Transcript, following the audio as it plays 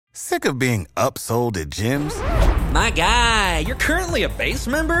Sick of being upsold at gyms? My guy, you're currently a base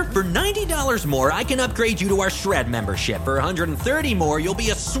member? For $90 more, I can upgrade you to our Shred membership. For $130 more, you'll be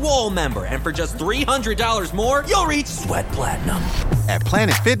a Swole member. And for just $300 more, you'll reach Sweat Platinum. At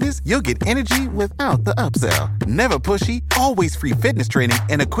Planet Fitness, you'll get energy without the upsell. Never pushy, always free fitness training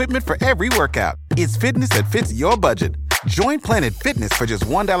and equipment for every workout. It's fitness that fits your budget. Join Planet Fitness for just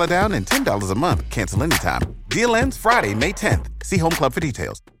 $1 down and $10 a month. Cancel anytime. Deal ends Friday, May 10th. See Home Club for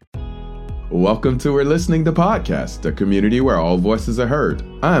details. Welcome to We're Listening to Podcast, a community where all voices are heard.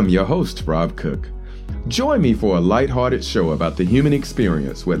 I'm your host, Rob Cook. Join me for a lighthearted show about the human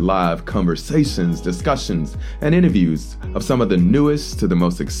experience with live conversations, discussions, and interviews of some of the newest to the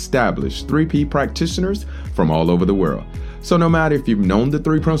most established 3P practitioners from all over the world. So no matter if you've known the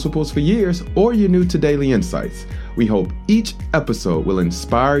 3 principles for years or you're new to Daily Insights, we hope each episode will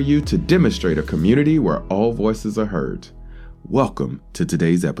inspire you to demonstrate a community where all voices are heard. Welcome to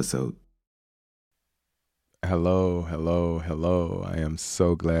today's episode. Hello. I am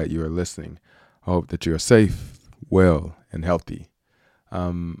so glad you are listening. I hope that you are safe, well, and healthy.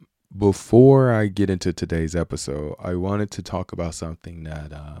 Before I get into today's episode, I wanted to talk about something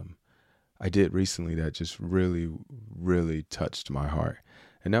that I did recently that just really touched my heart.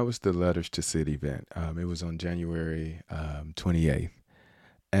 And that was the Letters to Sid event. It was on January 28th.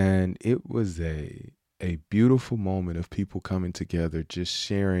 And it was a beautiful moment of people coming together, just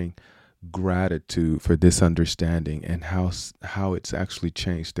sharing gratitude for this understanding and how it's actually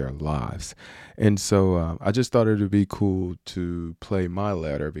changed their lives. And so I just thought it would be cool to play my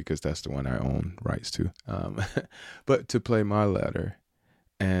letter, because that's the one I own rights to. But to play my letter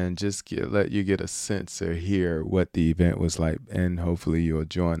and just let you get a sense or hear what the event was like. And hopefully you'll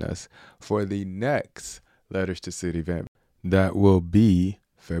join us for the next Letters to Sid event. That will be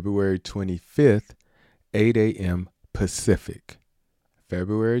February 25th, 8 a.m. Pacific.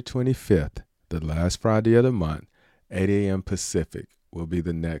 February 25th, the last Friday of the month, 8 a.m. Pacific will be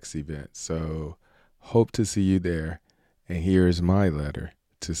the next event. So hope to see you there. And here's my letter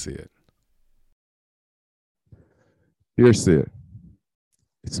to Sid. Dear Sid,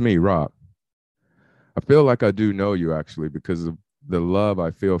 it's me, Rob. I feel like I do know you actually because of the love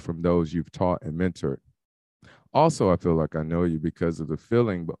I feel from those you've taught and mentored. Also, I feel like I know you because of the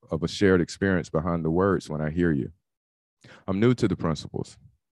feeling of a shared experience behind the words when I hear you. I'm new to the principles.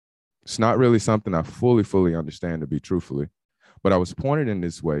 It's not really something I fully understand, to be truthfully, but I was pointed in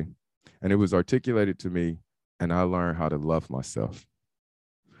this way and it was articulated to me and I learned how to love myself.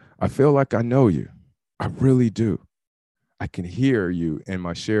 I feel like I know you. I really do. I can hear you in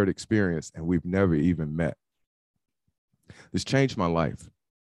my shared experience and we've never even met. This changed my life.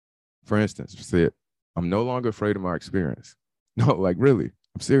 For instance, Sid, I'm no longer afraid of my experience. No, like really,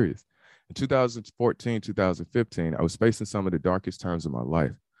 I'm serious. In 2014, 2015, I was facing some of the darkest times of my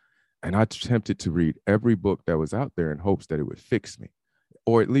life, and I attempted to read every book that was out there in hopes that it would fix me,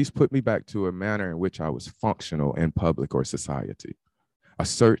 or at least put me back to a manner in which I was functional in public or society. I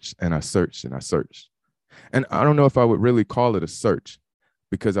searched and I searched and I searched. And I don't know if I would really call it a search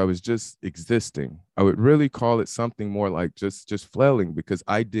because I was just existing. I would really call it something more like just flailing because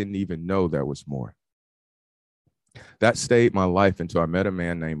I didn't even know there was more. That stayed my life until I met a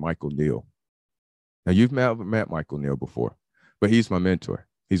man named Michael Neal. Now, you've met Michael Neal before, but he's my mentor.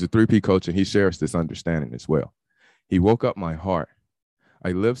 He's a 3P coach, and he shares this understanding as well. He woke up my heart.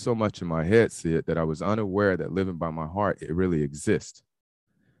 I lived so much in my head, Sid, that I was unaware that living by my heart, it really exists.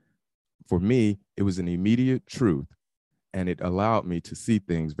 For me, it was an immediate truth, and it allowed me to see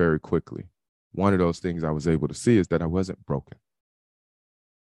things very quickly. One of those things I was able to see is that I wasn't broken.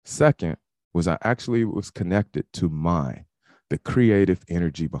 Second, was I actually was connected to mind, the creative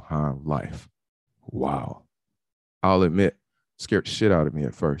energy behind life. Wow. I'll admit, scared shit out of me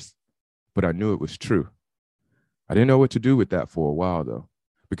at first, but I knew it was true. I didn't know what to do with that for a while though,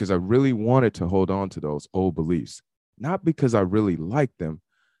 because I really wanted to hold on to those old beliefs, not because I really liked them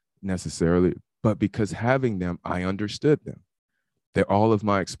necessarily, but because having them, I understood them. That all of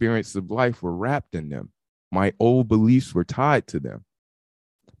my experiences of life were wrapped in them. My old beliefs were tied to them,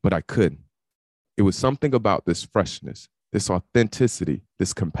 but I couldn't. It was something about this freshness, this authenticity,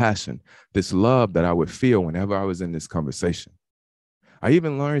 this compassion, this love that I would feel whenever I was in this conversation. I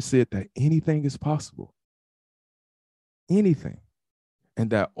even learned, Sid, that anything is possible. Anything. And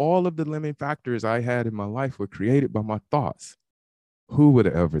that all of the limiting factors I had in my life were created by my thoughts. Who would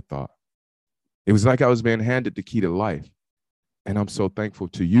have ever thought? It was like I was being handed the key to life. And I'm so thankful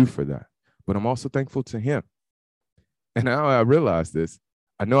to you for that. But I'm also thankful to him. And now I realize this.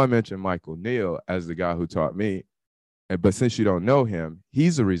 I know I mentioned Michael Neal as the guy who taught me, but since you don't know him,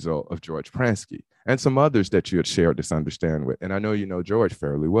 he's a result of George Pransky. and some others that you had shared this understanding with. And I know you know George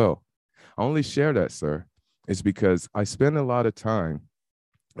fairly well. I only share that, sir, is because I spend a lot of time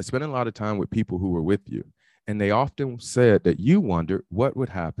with people who were with you. And they often said that you wondered what would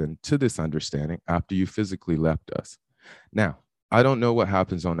happen to this understanding after you physically left us. Now, I don't know what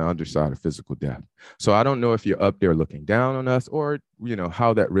happens on the underside of physical death. So I don't know if you're up there looking down on us or,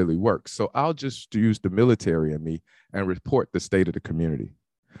 how that really works. So I'll just use the military in me and report the state of the community.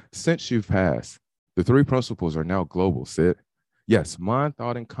 Since you've passed, the three principles are now global, Sid. Yes, mind,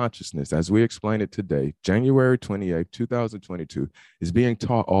 thought, and consciousness, as we explain it today, January 28, 2022, is being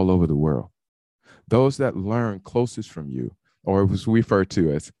taught all over the world. Those that learn closest from you, or was referred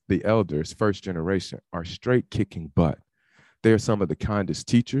to as the elders, first generation, are straight kicking butt. They are some of the kindest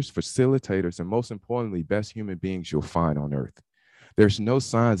teachers, facilitators, and most importantly, best human beings you'll find on earth. There's no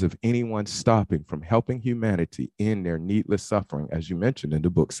signs of anyone stopping from helping humanity in their needless suffering, as you mentioned in the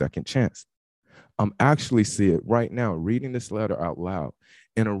book, Second Chance. I'm actually seeing it right now, reading this letter out loud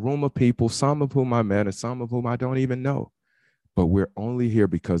in a room of people, some of whom I met and some of whom I don't even know, but we're only here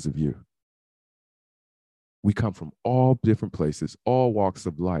because of you. We come from all different places, all walks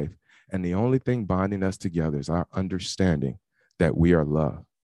of life, and the only thing binding us together is our understanding that we are loved.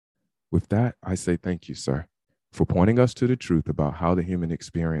 With that, I say thank you, sir, for pointing us to the truth about how the human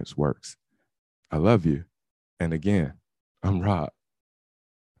experience works. I love you. And again, I'm Rob.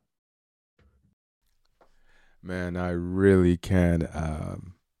 Man, I really can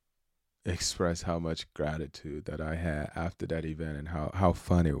express how much gratitude that I had after that event and how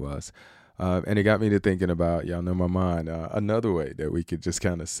fun it was. And it got me to thinking about, y'all know my mind, another way that we could just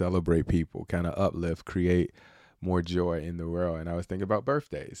kind of celebrate people, kind of uplift, create more joy in the world. And I was thinking about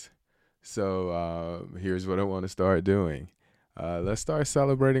birthdays. So here's what I want to start doing. Let's start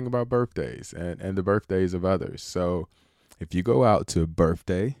celebrating about birthdays and the birthdays of others. So if you go out to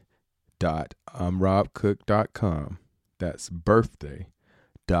birthday.umrobcook.com, that's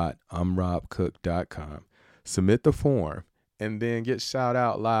birthday.umrobcook.com, submit the form, and then get shout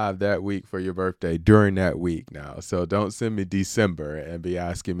out live that week for your birthday during that week now. So don't send me December and be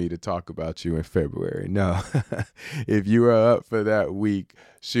asking me to talk about you in February. No, if you are up for that week,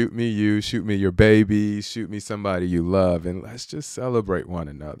 shoot me your baby, shoot me somebody you love, and let's just celebrate one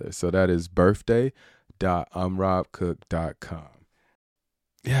another. So that is birthday.umrobcook.com.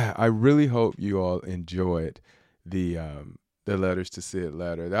 Yeah, I really hope you all enjoyed the Letters to Sid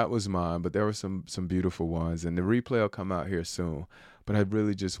letter. That was mine, but there were some beautiful ones, and the replay will come out here soon. But I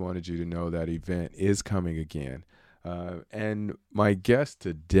really just wanted you to know that event is coming again. And my guest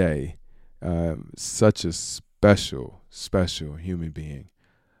today, such a special human being.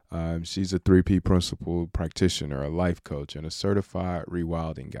 She's a 3P principal practitioner, a life coach, and a certified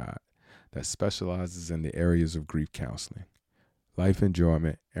rewilding guide that specializes in the areas of grief counseling, life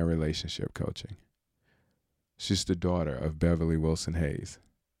enjoyment, and relationship coaching. She's the daughter of Beverly Wilson Hayes,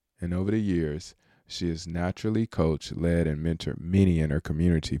 and over the years, she has naturally coached, led, and mentored many in her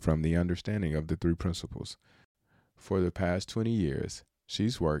community from the understanding of the three principles. For the past 20 years,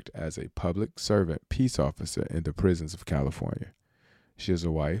 she's worked as a public servant peace officer in the prisons of California. She is a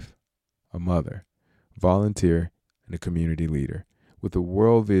wife, a mother, volunteer, and a community leader with a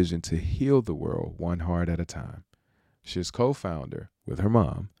world vision to heal the world one heart at a time. She is co-founder, with her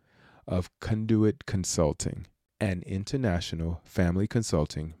mom, of Conduit Consulting, an international family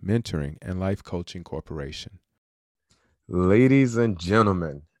consulting, mentoring, and life coaching corporation. Ladies and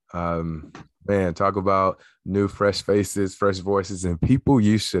gentlemen, man, talk about new, fresh faces, fresh voices, and people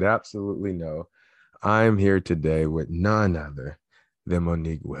you should absolutely know. I'm here today with none other than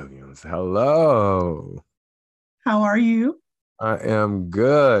Monique Williams. Hello. How are you? I am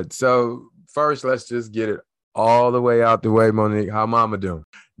good. So first, let's just get it all the way out the way, Monique. How mama doing?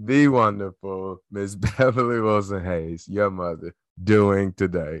 The wonderful Miss Beverly Wilson Hayes, your mother, doing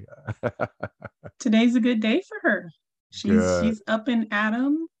today? Today's a good day for her. She's up and at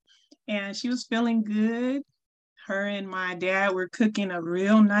 'em, and she was feeling good. Her and my dad were cooking a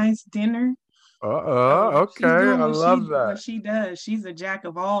real nice dinner. Okay. I love that. What she does. She's a jack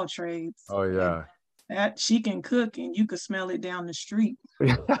of all trades. Oh, yeah. That she can cook, and you could smell it down the street.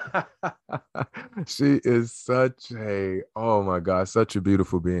 She is such oh my God, such a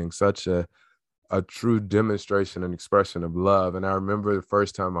beautiful being, such a true demonstration and expression of love. And I remember the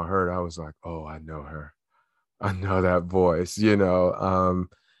first time I heard, I was like, oh, I know her. I know that voice,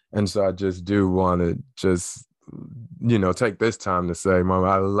 and so I just do want to just, take this time to say, Mom,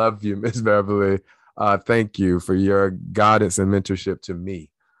 I love you, Miss Beverly. Thank you for your guidance and mentorship to me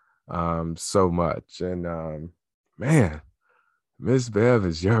so much. And man, Miss Bev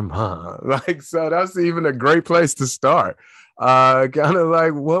is your mom. Like, so that's even a great place to start. Kind of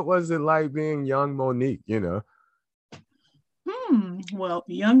like, what was it like being young Monique, you know? Well,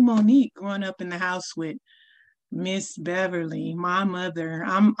 young Monique growing up in the house with Miss Beverly, my mother.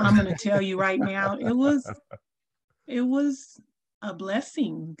 I'm gonna tell you right now, it was a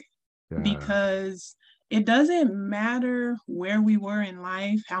blessing Yeah, because it doesn't matter where we were in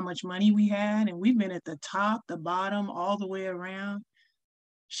life, how much money we had, and we've been at the top, the bottom, all the way around.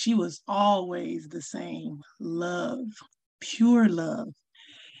 She was always the same. Love, pure love.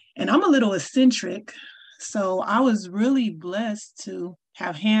 And I'm a little eccentric. So I was really blessed to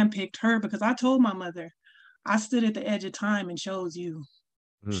have handpicked her because I told my mother, I stood at the edge of time and chose you.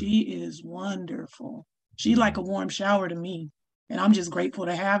 mm, She is wonderful. She's like a mm, warm shower to me. And I'm just grateful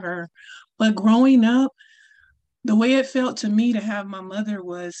to have her. But growing up, the way it felt to me to have my mother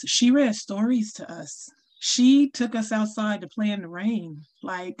was she read stories to us. She took us outside to play in the rain.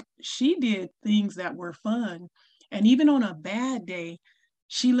 Like she did things that were fun. And even on a bad day,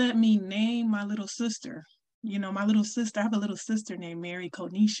 she let me name my little sister. You know, my little sister, I have a little sister named Mary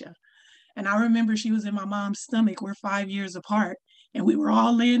Konisha. And I remember she was in my mom's stomach. We're 5 years apart. And we were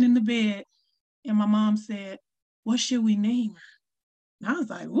all laying in the bed. And my mom said, what should we name her? And I was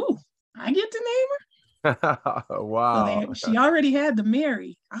like, ooh, I get to name her. mm. So Wow. she already had the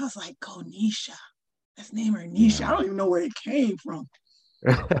Mary. I was like, go Nisha. Let's name her Nisha. I Yeah. don't even know where it came from.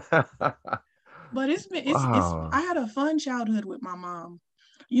 But it's Wow. I had a fun childhood with my mom.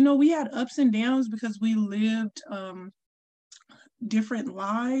 You know, we had ups and downs because we lived different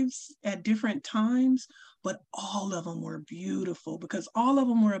lives at different times, but all of them were beautiful because all of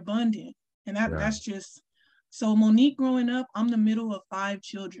them were abundant. And Yeah. that's just so Monique growing up, I'm the middle of 5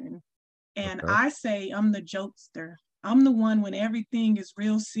 children. And Okay. I say I'm the jokester. I'm the one when everything is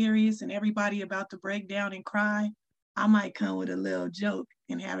real serious and everybody about to break down and cry. I might come with a little joke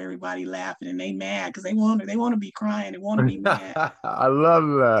and have everybody laughing and they mad because they want to be crying, they want to be mad. I love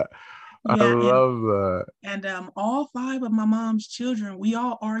that. I Yeah, and love that. and all five of my mom's children, we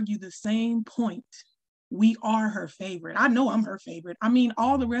all argue the same point. We are her favorite. I know I'm her favorite. I mean,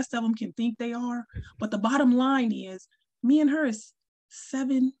 all the rest of them can think they are, but the bottom line is me and her is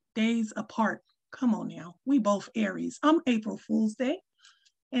 7 days apart. Come on now. We both Aries. I'm April Fool's Day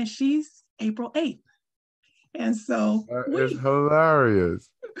and she's April 8th. And so It's we hilarious.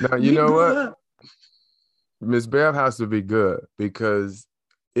 Now, you we know grew what? up. Miss Bev has to be good because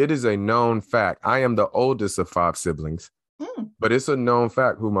it is a known fact. I am the oldest of 5 siblings, Mm, but it's a known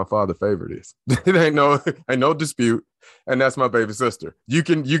fact who my father favorite is. It ain't no dispute, and that's my baby sister. You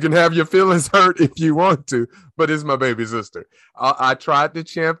can have your feelings hurt if you want to, but it's my baby sister. I tried to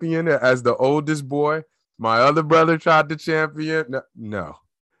champion it as the oldest boy. My other brother tried to champion. No,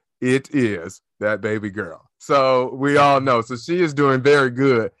 it is that baby girl. So we all know. So she is doing very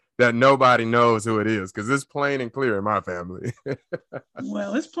good that nobody knows who it is because it's plain and clear in my family.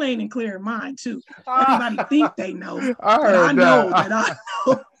 well, it's plain and clear in mine too. Everybody think I they know, but I heard know that. that I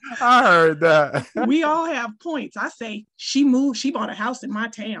know. I heard that. We all have points. I say she moved, she bought a house in my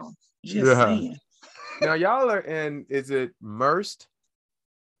town. Just Yeah. saying. Now y'all are in, is it Merced?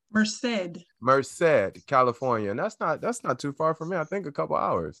 Merced. Merced, California. And that's not too far from me. I think a couple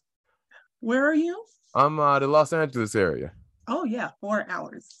hours. Where are you? I'm the Los Angeles area. Oh yeah, 4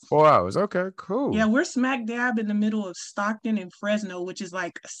 hours. 4 hours. Okay, cool. Yeah, we're smack dab in the middle of Stockton and Fresno, which is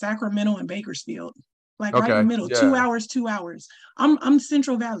like Sacramento and Bakersfield. Like right in the Okay. middle. two Yeah. hours, 2 hours. I'm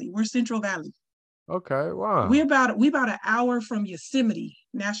Central Valley. We're Central Valley. Okay. We Wow. about we about an hour from Yosemite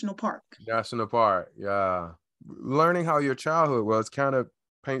National Park. National Park. Yeah. Learning how your childhood was kind of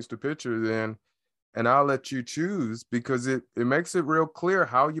paints the picture then. And I'll let you choose because it makes it real clear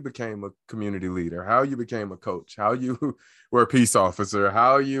how you became a community leader, how you became a coach, how you were a peace officer,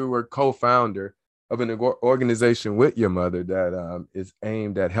 how you were co-founder of an organization with your mother that is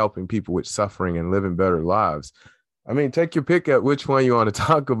aimed at helping people with suffering and living better lives. I mean, take your pick at which one you want to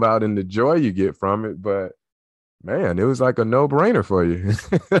talk about and the joy you get from it. But man, it was like a no-brainer for you.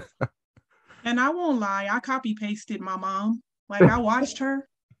 And I won't lie, I copy pasted my mom. Like I watched her,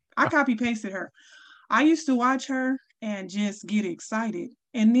 I copy pasted her. I used to watch her and just get excited.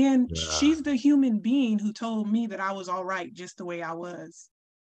 And then Yeah. she's the human being who told me that I was all right just the way I was.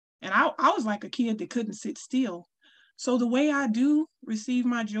 And I was like a kid that couldn't sit still. So the way I do receive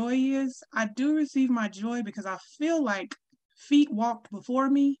my joy is I do receive my joy because I feel like feet walked before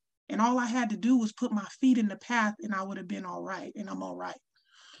me and all I had to do was put my feet in the path and I would have been all right and I'm all right.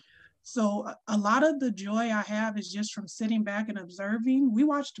 So a lot of the joy I have is just from sitting back and observing. We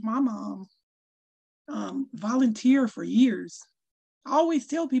watched my mom volunteer for years. I always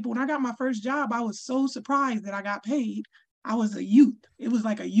tell people when I got my first job, I was so surprised that I got paid I was a youth. It was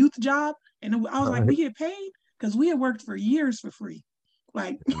like a youth job. And I was like, we get paid? Because we had worked for years for free.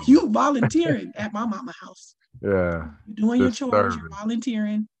 Like, you volunteering at my mama house. Yeah. You're doing your chores, you're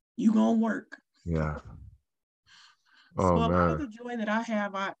volunteering, you gonna work. Yeah. So a lot of the joy that I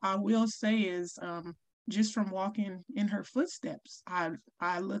have, I will say, is just from walking in her footsteps.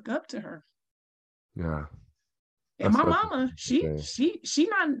 I look up to her. Yeah. And my mama, she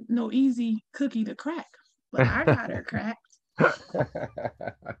not no easy cookie to crack, but I got her cracked.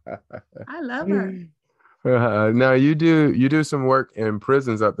 I love her. Now you do some work in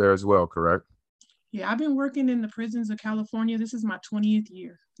prisons up there as well, correct? Yeah, I've been working in the prisons of California. This is my 20th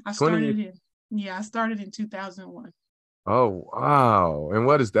year. I started in 2001. Oh, wow. And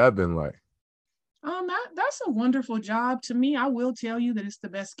what has that been like? That's a wonderful job. To me, I will tell you that it's the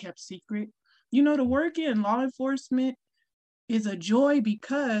best kept secret. You know, to work in law enforcement is a joy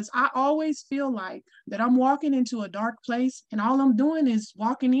because I always feel like that I'm walking into a dark place and all I'm doing is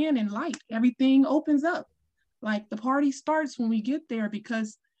walking in and light. Everything opens up. Like the party starts when we get there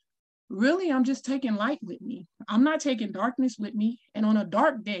because really I'm just taking light with me. I'm not taking darkness with me. And on a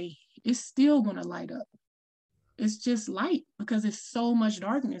dark day, it's still going to light up. It's just light because it's so much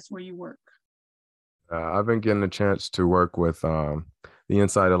darkness where you work. I've been getting a chance to work with the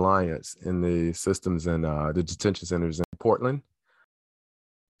Inside Alliance in the systems and the detention centers in Portland.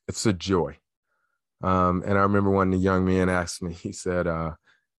 It's a joy. And I remember when the young man asked me, he said,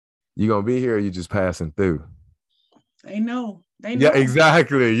 you going to be here or you just passing through? They know. Yeah,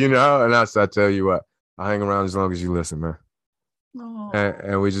 exactly. You know, and I tell you what, I hang around as long as you listen, man.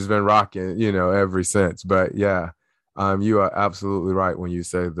 And we just been rocking, you know, ever since. But yeah, you are absolutely right when you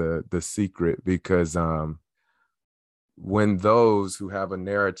say the secret, because when those who have a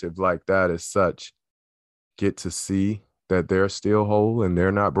narrative like that as such get to see that they're still whole and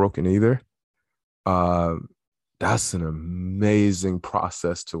they're not broken either, that's an amazing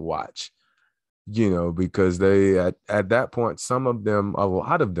process to watch. You know, because they at that point, some of them, a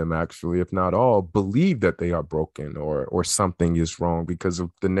lot of them actually, if not all, believe that they are broken or something is wrong because of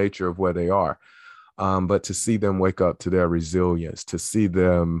the nature of where they are. But to see them wake up to their resilience, to see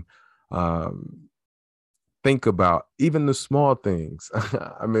them think about even the small things.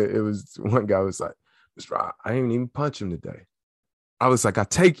 I mean, it was one guy was like, Mr. Rob, I didn't even punch him today. I was like, I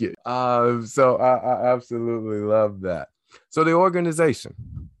take it. So I absolutely love that. So the organization,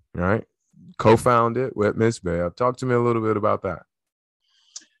 right? Co-founded with Miss Bev. Talk to me a little bit about that.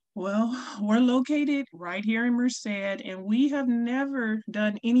 Well, we're located right here in Merced, and we have never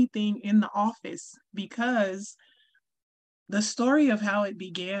done anything in the office because the story of how it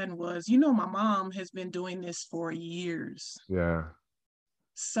began was, you know, my mom has been doing this for years. Yeah.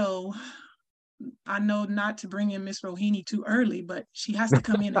 So I know not to bring in Miss Rohini too early, but she has to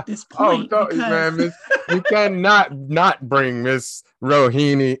come in at this point. Man, you cannot not bring Miss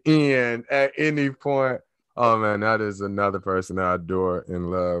Rohini in at any point. Oh man, that is another person I adore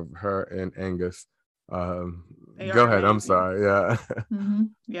and love. Her and Angus. Go ahead. Amazing. I'm sorry. Yeah. Mm-hmm.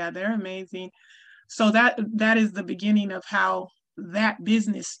 Yeah, they're amazing. So that is the beginning of how that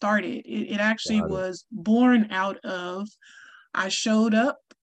business started. It actually was born out of, I showed up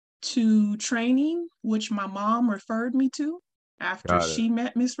to training, which my mom referred me to after she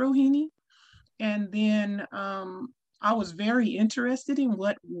met Miss Rohini. And then I was very interested in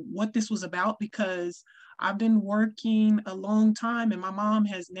what this was about because I've been working a long time and my mom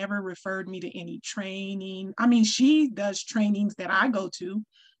has never referred me to any training. I mean, she does trainings that I go to,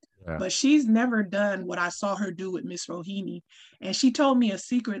 but she's never done what I saw her do with Miss Rohini. And she told me a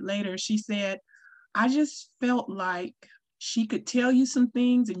secret later. She said, I just felt like she could tell you some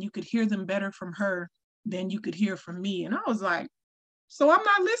things and you could hear them better from her than you could hear from me. And I was like, so I'm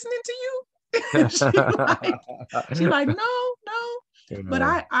not listening to you? She's like, no. Yeah. But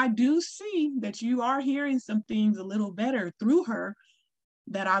I do see that you are hearing some things a little better through her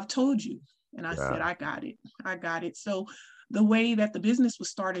that I've told you. And I said, I got it. So the way that the business was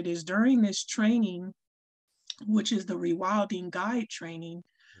started is during this training, which is the Rewilding Guide training,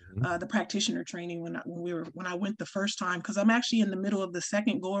 the practitioner training when I went the first time, because I'm actually in the middle of the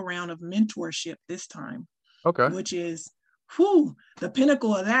second go around of mentorship this time. Okay. Which is, the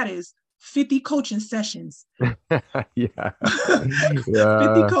pinnacle of that is 50 coaching sessions. 50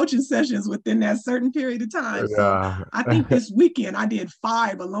 coaching sessions within that certain period of time. So I think this weekend I did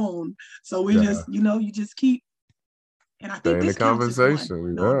 5 alone. So we just, you just keep. And I think this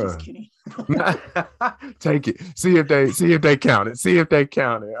conversation. No, I'm just kidding. Take it. See if they count it.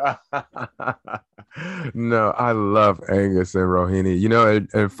 No, I love Angus and Rohini. You know,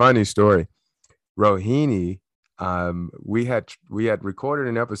 a funny story. Rohini we had recorded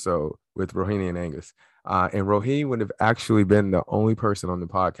an episode with Rohini and Angus. And Rohini would have actually been the only person on the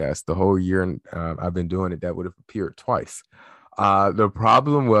podcast the whole year, and I've been doing it, that would have appeared twice. The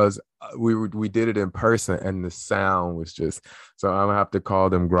problem was we did it in person, and the sound was just, so I'm gonna have to call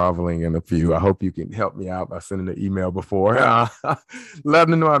them groveling in a few. I hope you can help me out by sending an email before. Let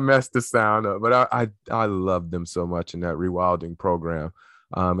them know I messed the sound up, but I loved them so much in that rewilding program.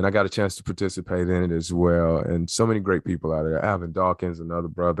 And I got a chance to participate in it as well. And so many great people out there. Alvin Dawkins, another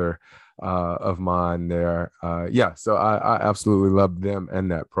brother of mine there. So I absolutely loved them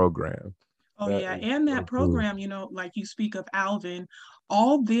and that program. Oh, yeah. And that program, you know, like you speak of Alvin,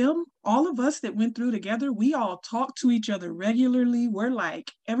 all of us that went through together, we all talk to each other regularly. We're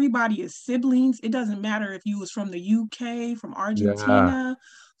like, everybody is siblings. It doesn't matter if you was from the UK, from Argentina,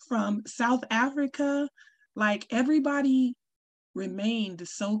 from South Africa, like everybody remained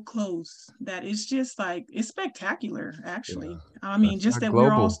so close that it's just like, it's spectacular, actually. I mean, just that global.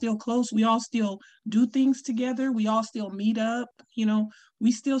 We're all still close. We all still do things together. We all still meet up, you know,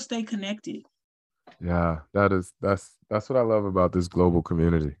 we still stay connected. Yeah, that's what I love about this global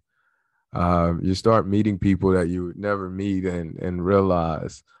community. You start meeting people that you would never meet and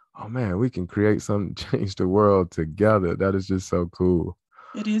realize, oh man, we can create something, change the world together. That is just so cool.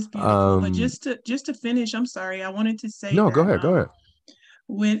 It is beautiful. But just to finish, I'm sorry, I wanted to say no, go ahead.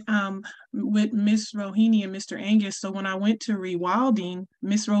 With Miss Rohini and Mr. Angus. So when I went to rewilding,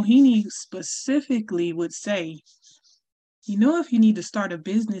 Miss Rohini specifically would say, you know, if you need to start a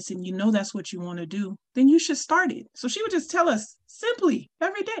business and you know that's what you want to do, then you should start it. So she would just tell us simply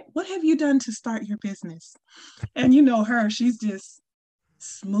every day, what have you done to start your business? And you know her, she's just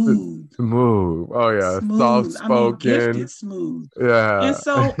smooth. Oh yeah, soft spoken. I mean, gifted smooth. Yeah. And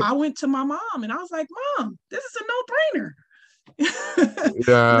so I went to my mom and I was like, Mom, this is a no-brainer.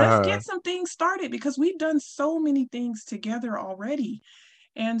 Let's get some things started because we've done so many things together already.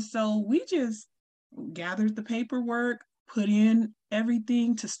 And so we just gathered the paperwork, put in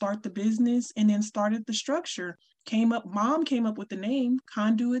everything to start the business, and then started the structure. Mom came up with the name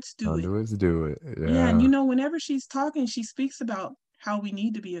Conduits Do It. Conduits Do It. Yeah. And you know, whenever she's talking, she speaks about how we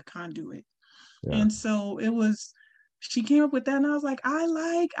need to be a conduit. Yeah. And so she came up with that, and I was like, I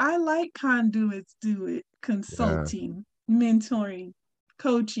like Conduits Do It. Consulting, mentoring,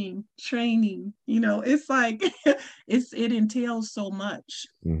 coaching, training, you know, it's like it entails so much.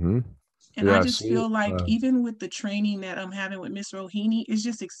 Mm-hmm. And I just feel like even with the training that I'm having with Miss Rohini, it's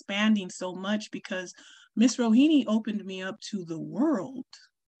just expanding so much because Miss Rohini opened me up to the world.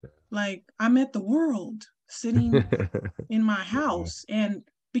 Like I met the world sitting in my house and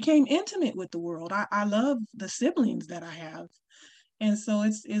became intimate with the world. I love the siblings that I have. And so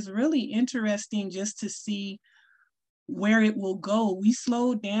it's really interesting just to see where it will go. We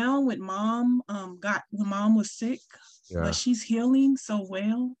slowed down with Mom, when Mom was sick, but she's healing so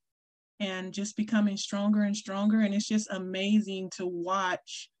well and just becoming stronger and stronger. And it's just amazing to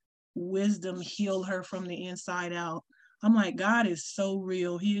watch wisdom heal her from the inside out. I'm like, God is so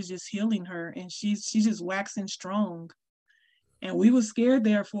real. He is just healing her and she's just waxing strong. And we were scared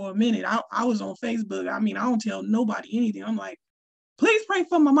there for a minute. I was on Facebook. I mean, I don't tell nobody anything. I'm like, please pray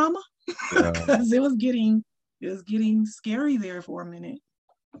for my mama. Because it was getting scary there for a minute.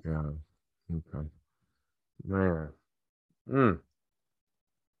 Yeah. Okay. Man.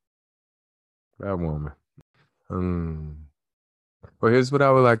 That woman. Well, here's what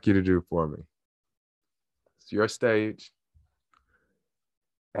I would like you to do for me. It's your stage.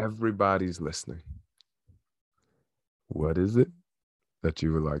 Everybody's listening. What is it that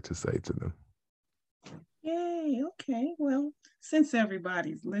you would like to say to them? Yay. Okay. Well, since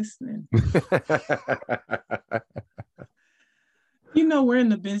everybody's listening, you know, we're in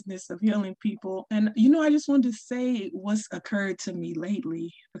the business of healing people. And, you know, I just wanted to say what's occurred to me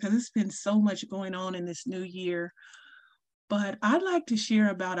lately, because it's been so much going on in this new year. But I'd like to share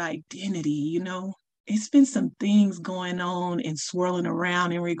about identity. You know, it's been some things going on and swirling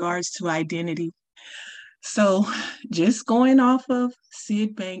around in regards to identity. So just going off of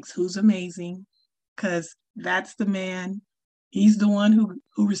Sid Banks, who's amazing, because that's the man. He's the one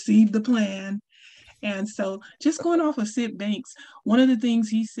who received the plan. And so just going off of Sid Banks, one of the things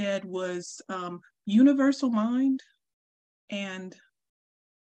he said was universal mind and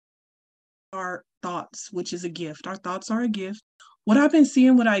our thoughts, which is a gift. Our thoughts are a gift. What I've been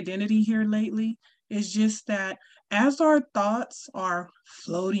seeing with identity here lately is just that as our thoughts are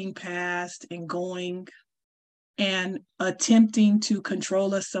floating past and going and attempting to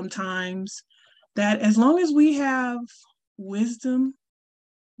control us sometimes, that as long as we have wisdom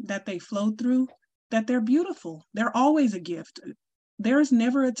that they flow through, that they're beautiful. They're always a gift. There's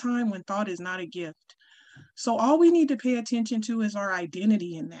never a time when thought is not a gift. So all we need to pay attention to is our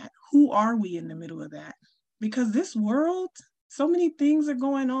identity in that. Who are we in the middle of that? Because this world, so many things are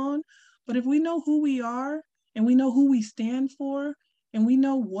going on, but if we know who we are and we know who we stand for and we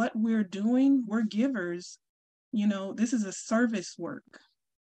know what we're doing, we're givers. You know, this is a service work,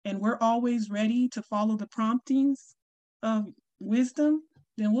 and we're always ready to follow the promptings of wisdom,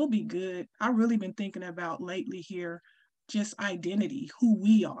 then we'll be good. I've really been thinking about lately here, just identity, who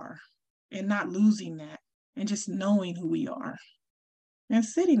we are, and not losing that, and just knowing who we are and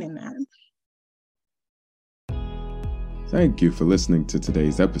sitting in that. Thank you for listening to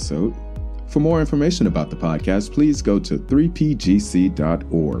today's episode. For more information about the podcast, please go to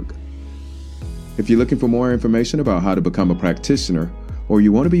 3pgc.org. If you're looking for more information about how to become a practitioner, or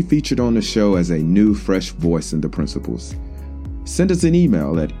you want to be featured on the show as a new, fresh voice in the principles, send us an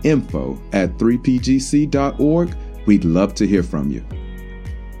email at info@3pgc.org. We'd love to hear from you.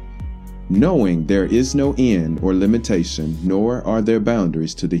 Knowing there is no end or limitation, nor are there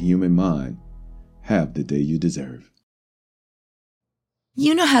boundaries to the human mind, have the day you deserve.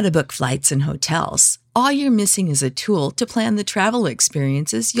 You know how to book flights and hotels. All you're missing is a tool to plan the travel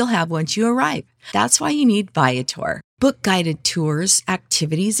experiences you'll have once you arrive. That's why you need Viator. Book guided tours,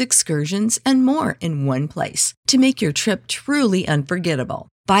 activities, excursions, and more in one place to make your trip truly unforgettable.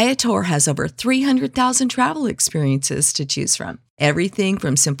 Viator has over 300,000 travel experiences to choose from. Everything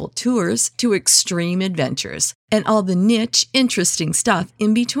from simple tours to extreme adventures and all the niche, interesting stuff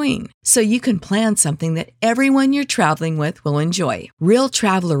in between. So you can plan something that everyone you're traveling with will enjoy. Real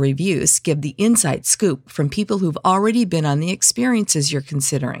traveler reviews give the inside scoop from people who've already been on the experiences you're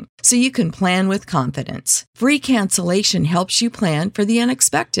considering. So you can plan with confidence. Free cancellation helps you plan for the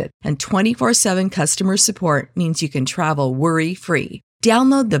unexpected. And 24/7 customer support means you can travel worry-free.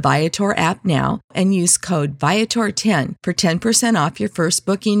 Download the Viator app now and use code Viator10 for 10% off your first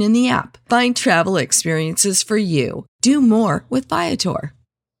booking in the app. Find travel experiences for you. Do more with Viator.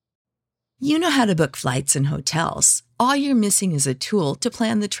 You know how to book flights and hotels. All you're missing is a tool to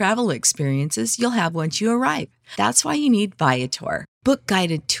plan the travel experiences you'll have once you arrive. That's why you need Viator. Book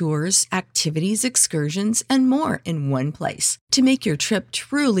guided tours, activities, excursions, and more in one place to make your trip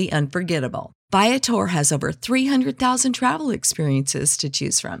truly unforgettable. Viator has over 300,000 travel experiences to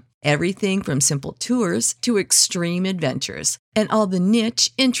choose from. Everything from simple tours to extreme adventures and all the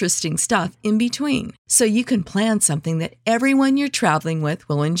niche, interesting stuff in between. So you can plan something that everyone you're traveling with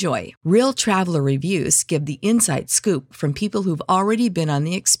will enjoy. Real traveler reviews give the inside scoop from people who've already been on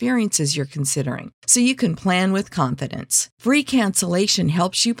the experiences you're considering. So you can plan with confidence. Free cancellation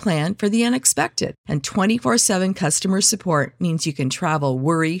helps you plan for the unexpected. And 24/7 customer support means you can travel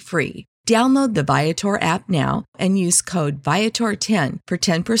worry-free. Download the Viator app now and use code Viator10 for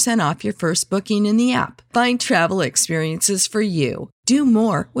 10% off your first booking in the app. Find travel experiences for you. Do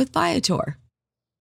more with Viator.